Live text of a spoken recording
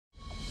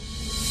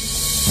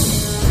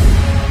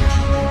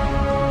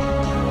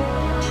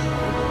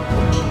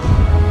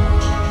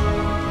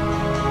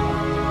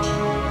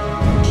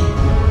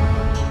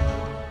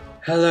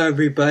Hello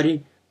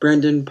everybody,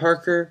 Brendan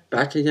Parker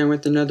back again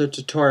with another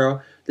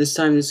tutorial. This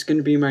time this is going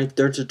to be my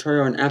third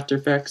tutorial on After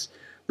Effects.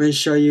 I'm going to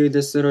show you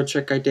this little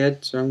trick I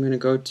did. So I'm going to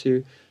go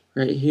to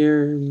right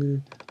here, I'm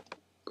going to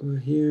go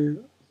here,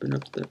 open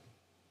up the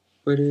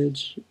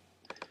footage,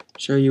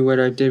 show you what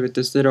I did with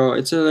this little,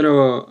 it's a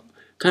little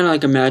kind of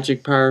like a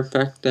magic power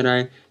effect that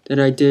I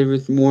did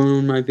with more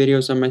of my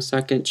videos on my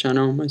second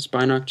channel, my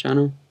spyknock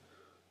channel.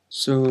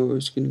 So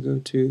I'm just going to go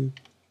to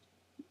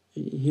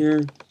right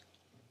here.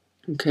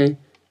 Okay,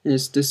 and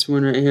it's this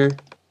one right here.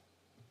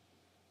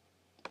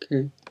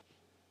 Okay,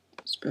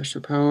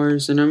 special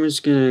powers, and I'm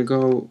just gonna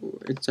go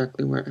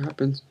exactly where it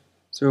happens.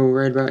 So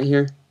right about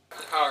here.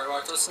 Power,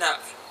 watch the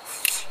snap.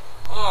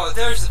 Oh,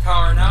 there's the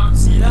power now.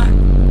 See that?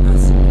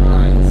 That's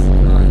surprise.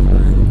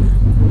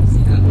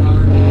 See that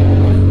power?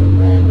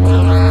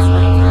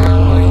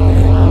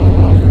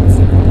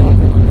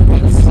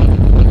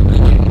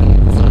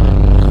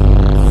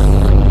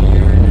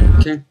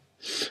 Okay.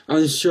 I'll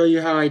just show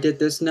you how I did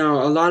this.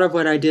 Now, a lot of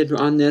what I did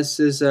on this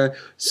is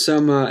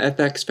some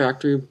FX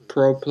Factory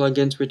Pro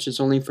plugins, which is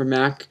only for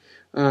Mac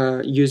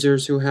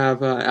users who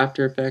have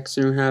After Effects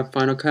and who have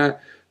Final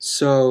Cut.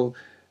 So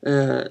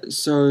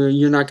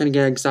you're not going to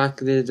get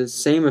exactly the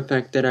same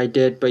effect that I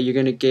did, but you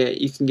can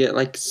get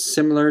like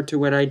similar to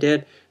what I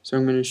did. So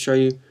I'm going to show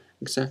you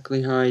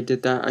exactly how I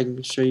did that. I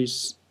can show you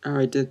how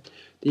I did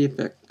the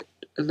effect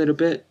a little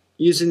bit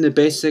using the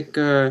basic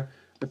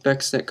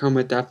effects that come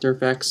with After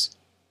Effects.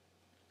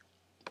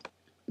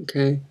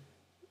 Okay,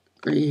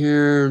 right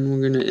here, and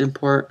we're going to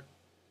import,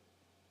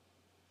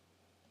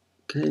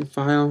 okay,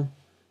 file,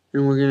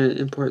 and we're going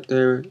to import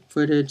the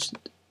footage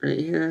right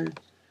here.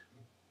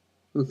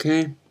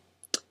 Okay,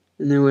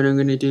 and then what I'm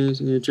going to do is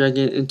I'm going to drag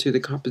it into the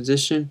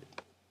composition.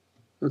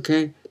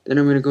 Okay, then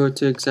I'm going to go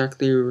to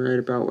exactly right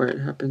about where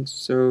it happens,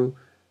 so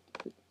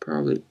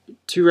probably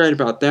to right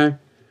about there.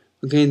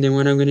 Okay, and then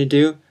what I'm going to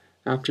do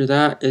after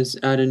that is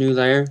add a new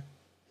layer.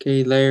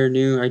 Okay, layer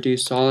new, I do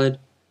solid.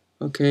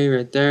 Okay,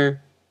 right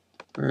there.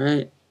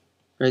 Alright,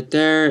 right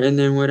there, and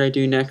then what I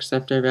do next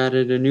after I've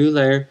added a new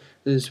layer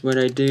is what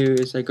I do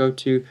is I go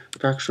to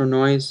Fractal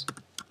Noise.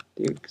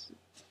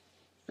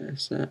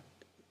 That's that.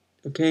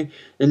 Okay,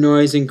 and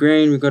noise and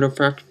grain, we go to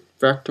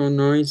Fractal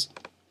Noise.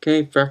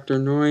 Okay,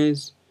 Fractal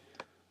Noise,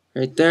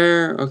 right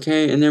there.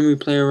 Okay, and then we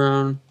play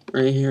around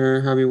right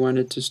here how we want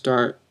it to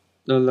start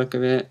the look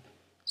of it.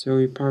 So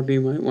we probably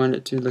might want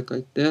it to look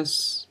like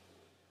this.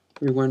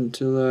 We want it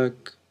to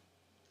look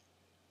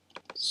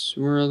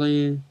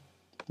swirly.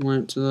 We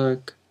want it to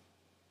look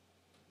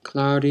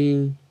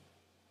cloudy.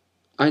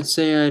 I'd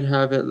say I'd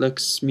have it look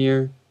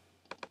smeary.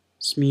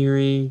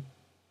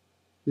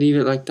 Leave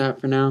it like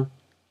that for now.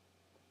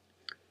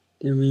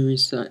 Then we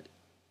reset.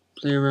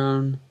 Play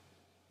around.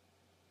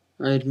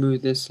 I'd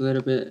move this a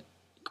little bit.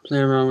 Play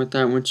around with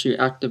that once you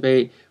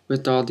activate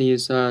with all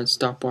these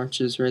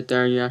stopwatches right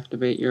there. You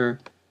activate your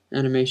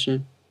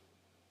animation.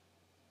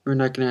 We're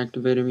not going to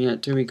activate them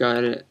yet till we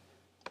got it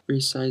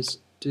resized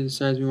to the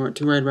size we want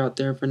to, right about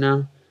there for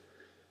now.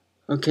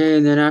 Okay,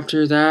 and then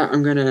after that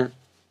I'm going to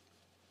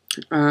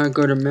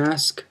go to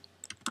mask.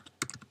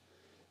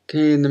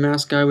 Okay, and the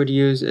mask I would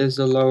use is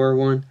the lower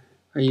one.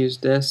 I use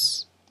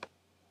this.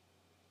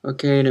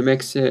 Okay, and it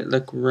makes it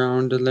look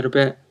round a little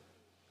bit.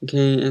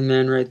 Okay, and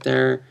then right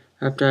there,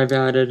 after I've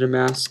added a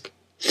mask,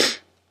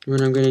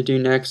 what I'm going to do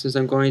next is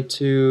I'm going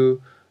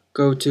to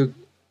go to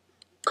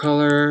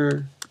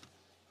color.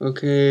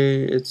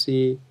 Okay, let's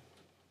see.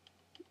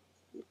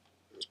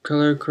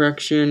 Color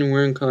correction.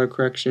 We're in color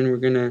correction. We're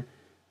going to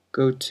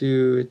go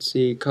to, let's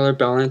see, color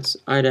balance.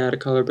 I'd add a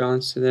color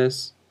balance to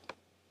this.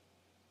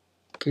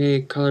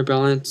 Okay, color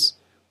balance.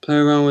 Play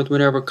around with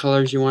whatever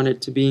colors you want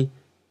it to be,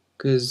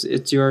 because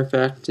it's your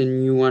effect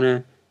and you want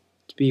it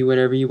to be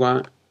whatever you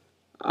want.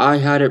 I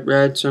had it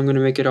red, so I'm going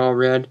to make it all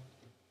red.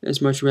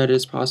 As much red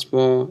as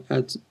possible.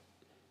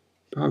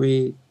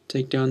 Probably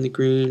take down the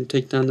green,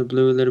 take down the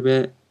blue a little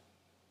bit.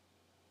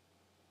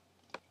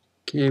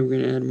 Okay, we're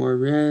going to add more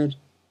red.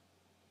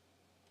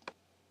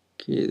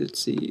 Okay,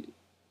 let's see.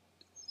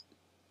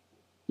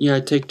 Yeah,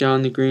 take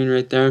down the green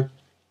right there.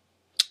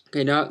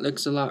 Okay, now it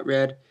looks a lot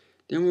red.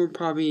 Then we'll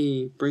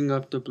probably bring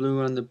up the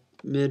blue on the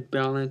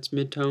mid-balance,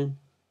 mid-tone.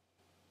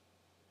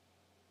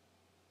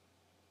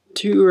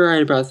 To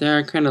right about there,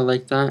 I kind of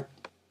like that.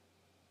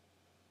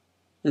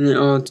 And then,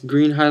 oh, it's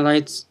green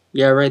highlights.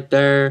 Yeah, right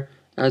there.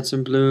 Add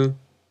some blue.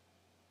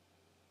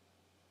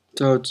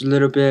 So it's a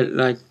little bit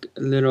like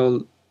a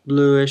little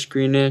bluish,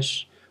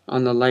 greenish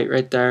on the light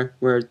right there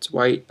where it's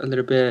white a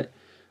little bit.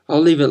 I'll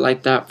leave it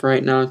like that for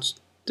right now.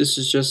 This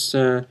is just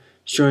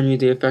showing you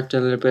the effect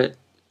a little bit.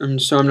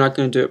 So I'm not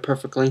going to do it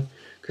perfectly.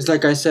 Because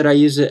like I said, I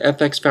use the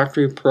FX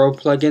Factory Pro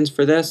plugins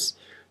for this.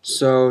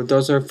 So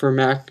those are for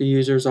Mac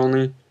users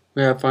only.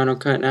 We have Final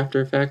Cut and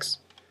After Effects.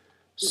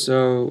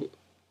 So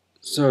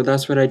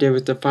that's what I did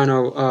with the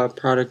final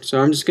product. So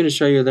I'm just going to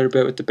show you a little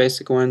bit with the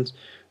basic ones.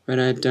 What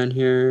I've done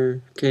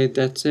here. Okay,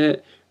 that's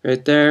it.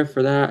 Right there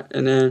for that.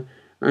 And then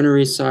I'm going to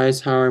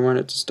resize how I want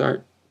it to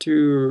start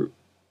to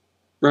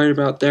right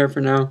about there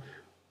for now.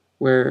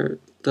 Where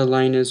the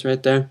line is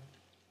right there.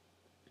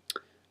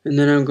 And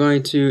then I'm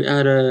going to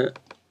add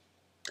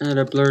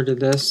a blur to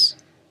this.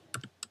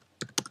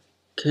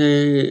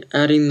 Okay,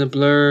 adding the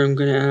blur, I'm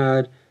gonna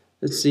add,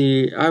 let's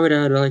see, I would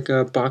add like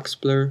a box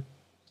blur.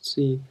 Let's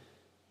see.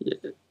 Yeah,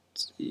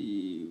 let's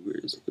see,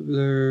 where's the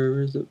blur?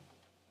 Where's the,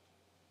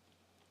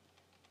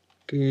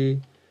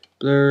 okay,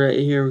 blur right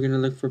here, we're gonna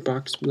look for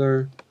box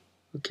blur.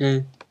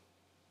 Okay.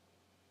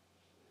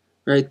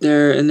 Right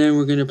there, and then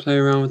we're gonna play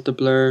around with the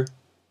blur.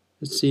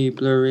 Let's see,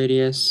 blur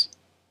radius.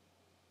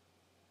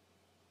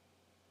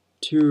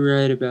 To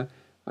right about,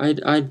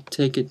 I'd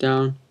take it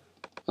down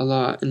a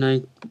lot, and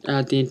I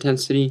add the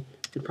intensity.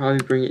 I'd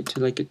probably bring it to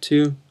like a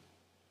 2.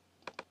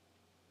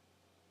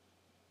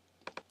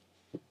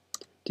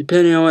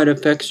 Depending on what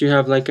effects you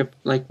have,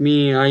 like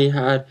me, I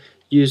had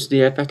used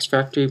the FX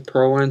Factory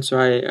Pro one, so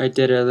I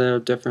did it a little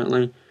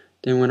differently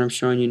than what I'm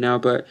showing you now.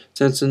 But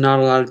since not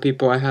a lot of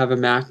people have a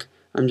Mac,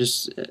 I'm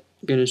just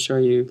gonna show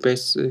you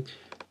basically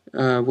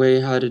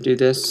way how to do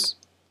this.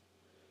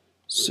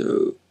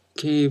 So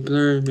okay,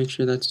 blur, make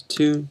sure that's a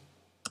 2.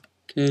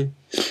 Okay,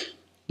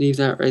 leave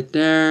that right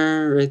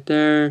there, right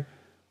there.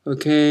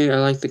 Okay, I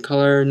like the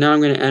color. Now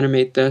I'm gonna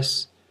animate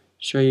this,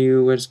 show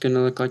you what it's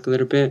gonna look like a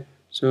little bit.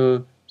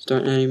 So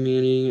start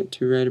animating it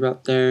to right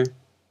about there.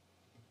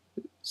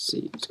 Let's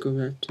see, let's go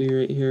back to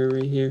right here,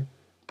 right here,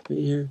 right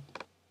here.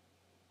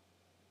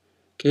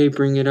 Okay,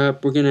 bring it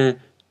up. We're gonna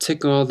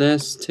tick all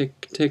this,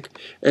 tick, tick.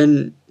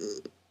 And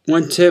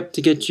one tip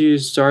to get you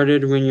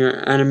started when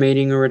you're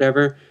animating or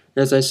whatever,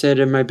 as I said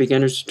in my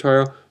beginner's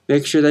tutorial,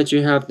 make sure that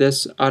you have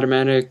this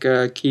automatic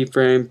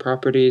keyframe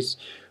properties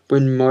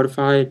when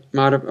modified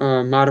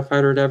or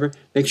whatever.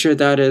 Make sure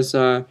that is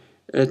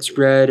it's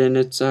red and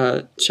it's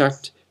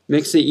checked.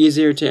 Makes it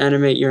easier to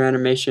animate your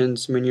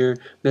animations when you're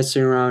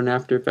messing around in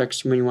After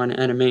Effects when you want to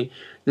animate.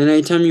 Then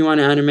anytime you want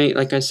to animate,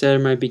 like I said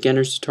in my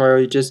beginner's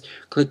tutorial, you just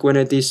click one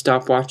of these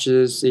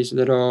stopwatches, these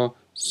little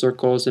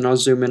circles, and I'll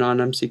zoom in on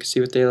them so you can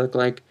see what they look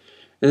like.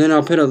 And then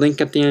I'll put a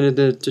link at the end of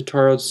the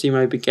tutorial to see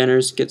my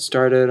beginners get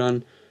started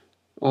on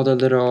all the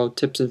little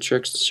tips and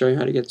tricks to show you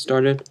how to get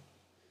started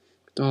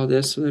with all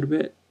this a little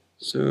bit.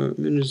 So I'm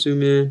going to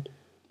zoom in,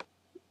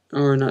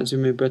 or not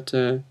zoom in, but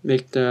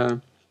make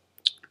the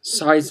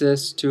size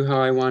this to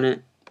how I want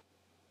it.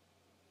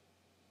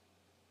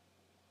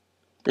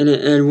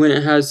 And when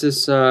it has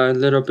this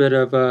little bit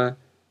of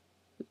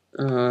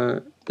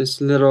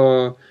this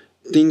little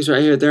things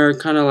right here, they're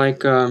kind of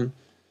like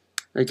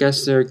I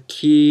guess they're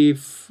key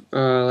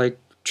like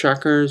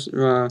trackers,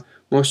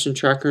 motion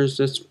trackers.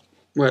 That's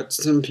what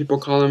some people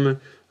call them.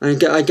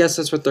 I guess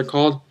that's what they're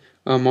called,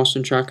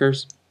 motion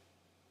trackers.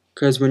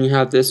 Because when you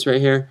have this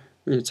right here,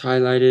 it's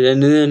highlighted,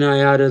 and then I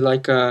added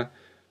like a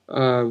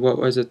what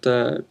was it,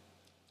 the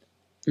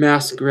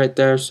mask right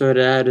there, so it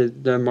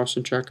added the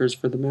motion trackers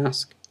for the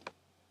mask.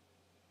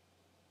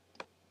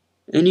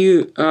 And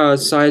you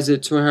size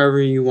it to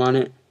however you want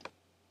it.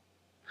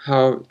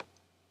 How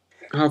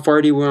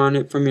far do you want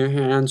it from your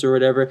hands or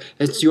whatever.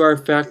 It's your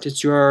effect,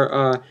 it's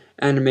your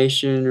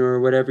animation or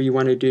whatever you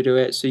want to do to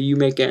it, so you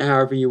make it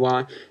however you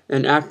want.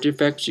 And After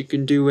Effects, you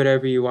can do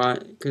whatever you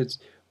want, because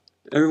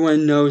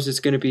everyone knows it's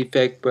going to be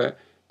fake, but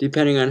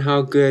depending on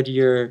how good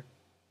you're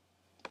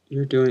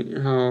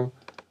doing, how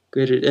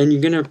good it, and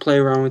you're going to play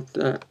around with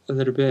that a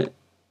little bit.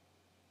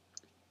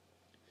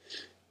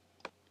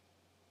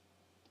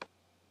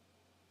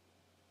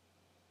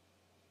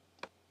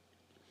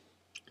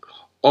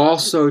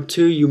 Also,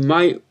 too, you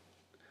might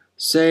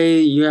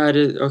say you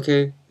added,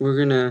 okay,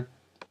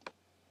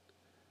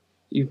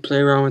 you play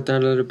around with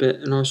that a little bit,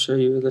 and I'll show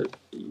you a little.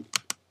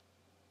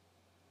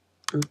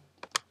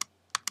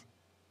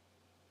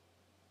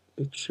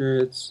 Make sure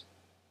it's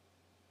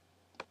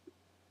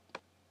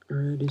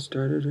already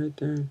started right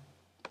there.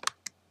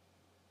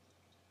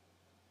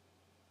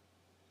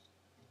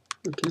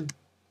 Okay.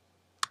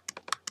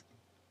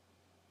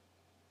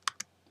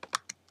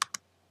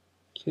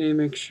 Okay,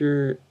 make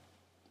sure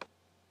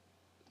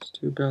it's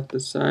to about the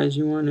size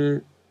you want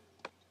it.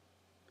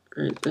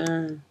 Right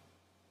there.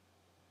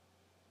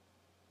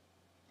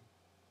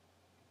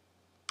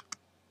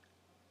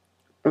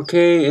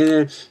 Okay, and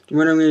then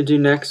what I'm going to do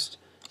next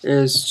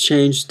is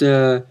change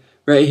the,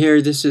 right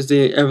here, this is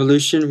the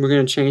evolution. We're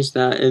going to change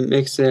that. It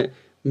makes it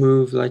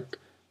move like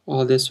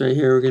all this right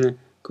here. We're going to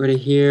go to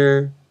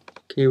here.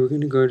 Okay, we're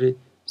going to go to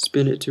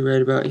spin it to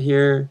right about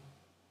here.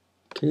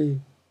 Okay,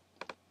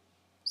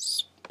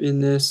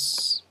 spin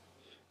this.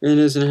 And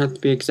it doesn't have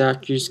to be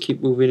exact. You just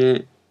keep moving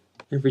it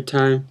every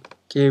time.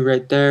 Okay,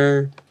 right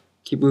there.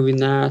 Keep moving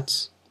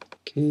that.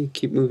 Okay,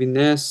 keep moving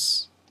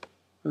this.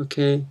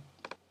 Okay.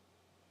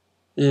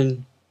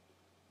 And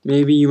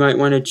maybe you might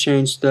want to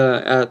change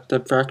the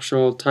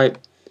fractal type.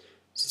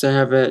 Since I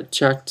have it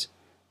checked,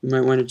 you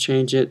might want to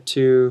change it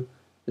to,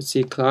 let's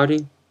see,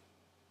 cloudy.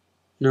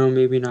 No,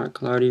 maybe not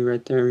cloudy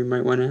right there. We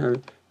might want to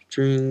have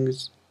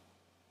strings.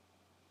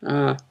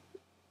 I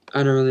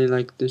don't really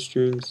like the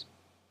strings.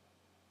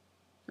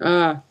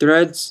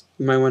 Threads.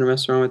 You might want to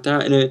mess around with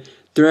that. And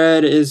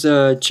thread is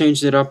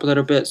changed it up a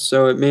little bit,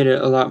 so it made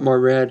it a lot more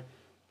red,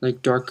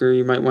 like darker.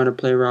 You might want to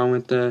play around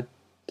with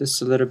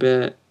this a little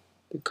bit.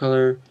 the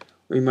color,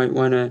 or you might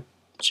want to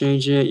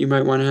change it. You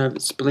might want to have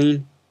it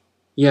spleen.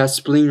 Yeah,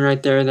 spleen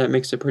right there. That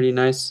makes it pretty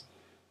nice.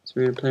 So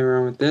we're going to play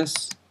around with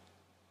this.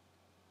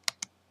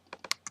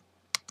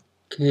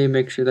 Okay,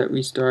 make sure that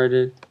we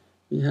started.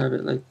 We have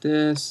it like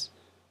this.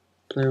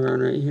 Play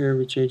around right here.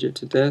 We change it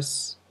to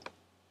this.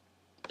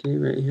 Okay,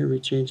 right here we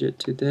change it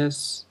to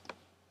this.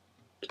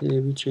 Okay,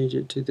 we change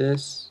it to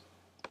this.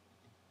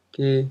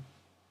 Okay.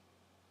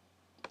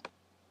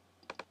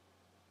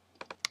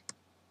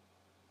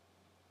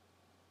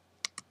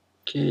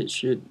 Okay, it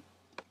should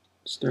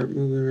start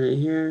moving right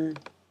here.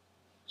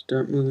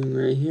 Start moving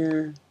right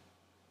here.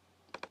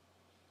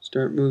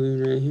 Start moving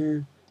right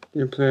here.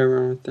 I'm gonna play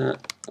around with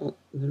that a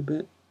little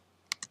bit.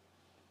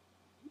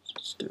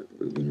 Start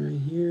moving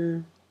right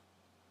here.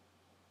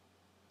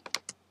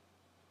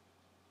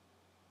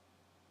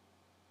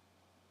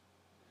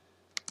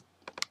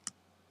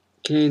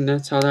 Okay, and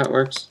that's how that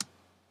works.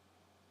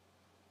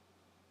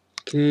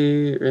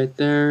 Okay, right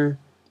there.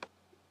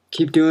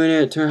 Keep doing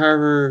it to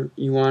however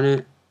you want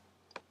it.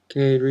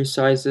 Okay,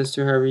 resize this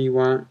to however you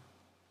want.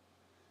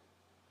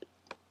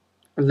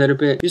 A little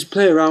bit. Just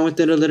play around with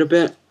it a little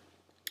bit.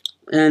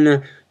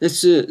 And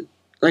this is,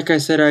 like I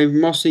said, I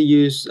mostly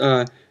use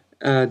the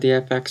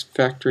FX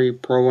Factory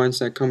Pro ones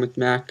that come with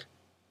Mac.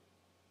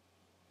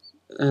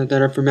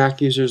 That are for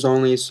Mac users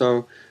only.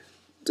 So,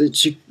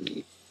 this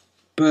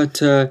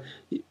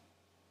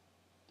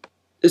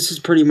is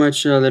pretty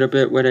much a little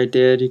bit what I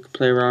did. You can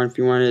play around if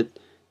you want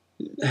to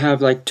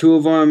have like 2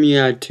 of them. You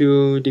add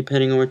 2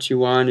 depending on what you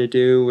want to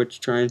do,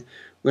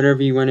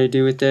 whatever you want to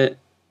do with it. A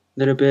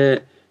little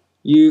bit.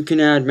 You can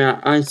add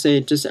I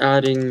say just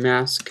adding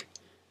mask,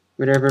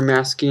 whatever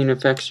masking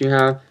effects you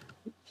have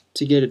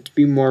to get it to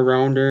be more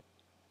rounder.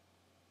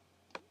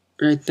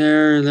 Right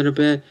there, a little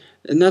bit.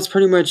 And that's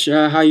pretty much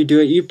how you do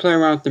it. You play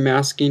around with the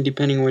masking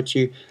depending on what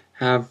you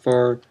have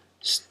for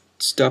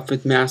stuff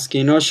with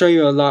masking. I'll show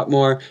you a lot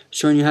more,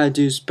 showing you how to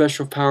do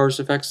special powers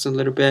effects a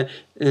little bit,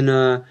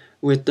 and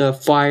with the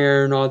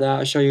fire and all that.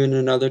 I'll show you in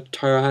another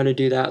tutorial how to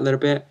do that a little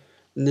bit.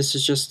 And this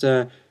is just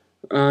to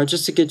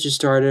get you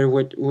started,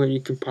 what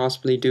you can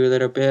possibly do a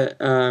little bit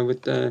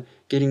with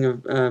getting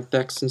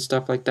effects and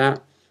stuff like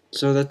that.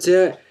 So that's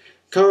it.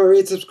 Comment,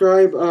 rate,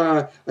 subscribe.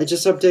 I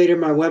just updated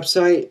my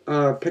website,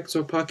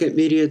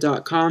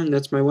 pixelpocketmedia.com.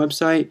 That's my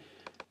website.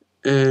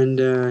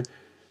 And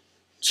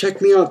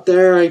check me out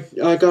there. I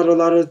got a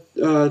lot of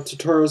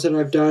tutorials that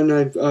I've done.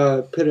 I've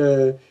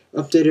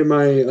updated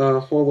my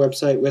whole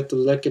website with the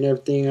look and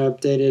everything. I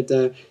updated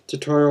the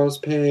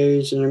tutorials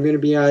page, and I'm going to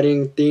be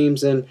adding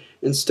themes and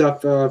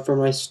stuff for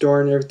my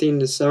store and everything,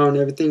 the sound,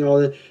 everything, all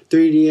the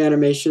 3D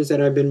animations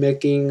that I've been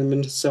making. I'm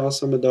going to sell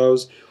some of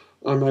those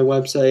on my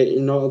website,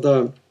 and all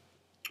the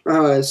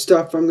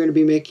stuff I'm going to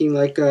be making,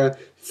 like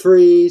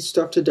free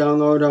stuff to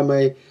download on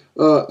my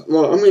well,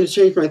 I'm going to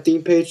change my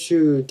theme page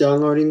to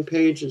downloading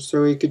page,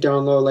 so you could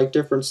download like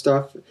different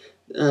stuff,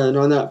 and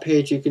on that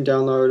page you can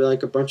download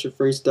like a bunch of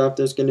free stuff.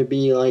 There's going to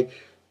be like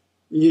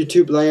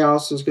YouTube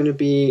layouts, there's going to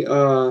be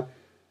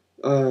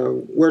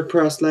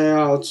WordPress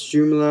layouts,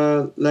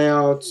 Joomla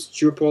layouts,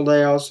 Drupal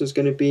layouts. There's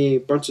going to be a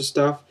bunch of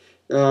stuff.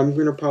 I'm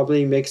going to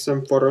probably make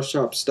some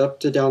Photoshop stuff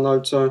to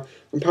download, so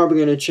I'm probably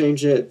going to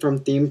change it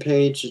from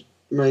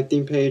my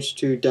theme page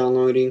to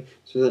downloading,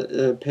 so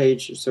that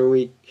page, so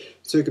it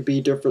could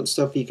be different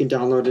stuff you can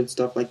download and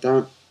stuff like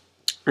that.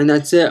 And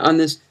that's it on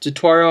this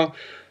tutorial.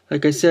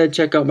 Like I said,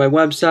 check out my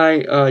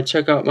website,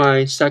 check out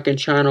my second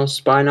channel,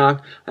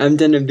 Spyknock. I haven't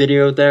done a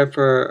video there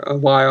for a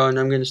while, and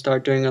I'm going to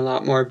start doing a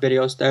lot more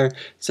videos there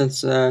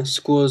since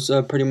school's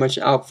pretty much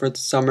out for the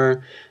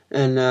summer.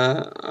 And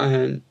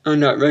I'm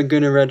not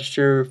going to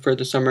register for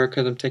the summer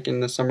because I'm taking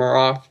the summer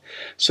off.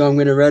 So I'm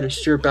going to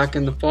register back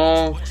in the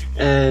fall.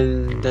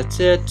 And that's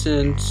it.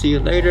 And see you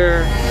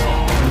later.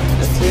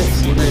 That's it.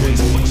 See you later.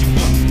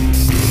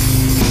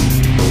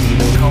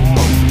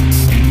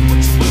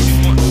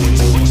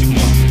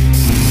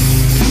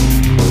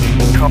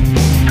 Come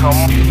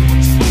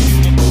on.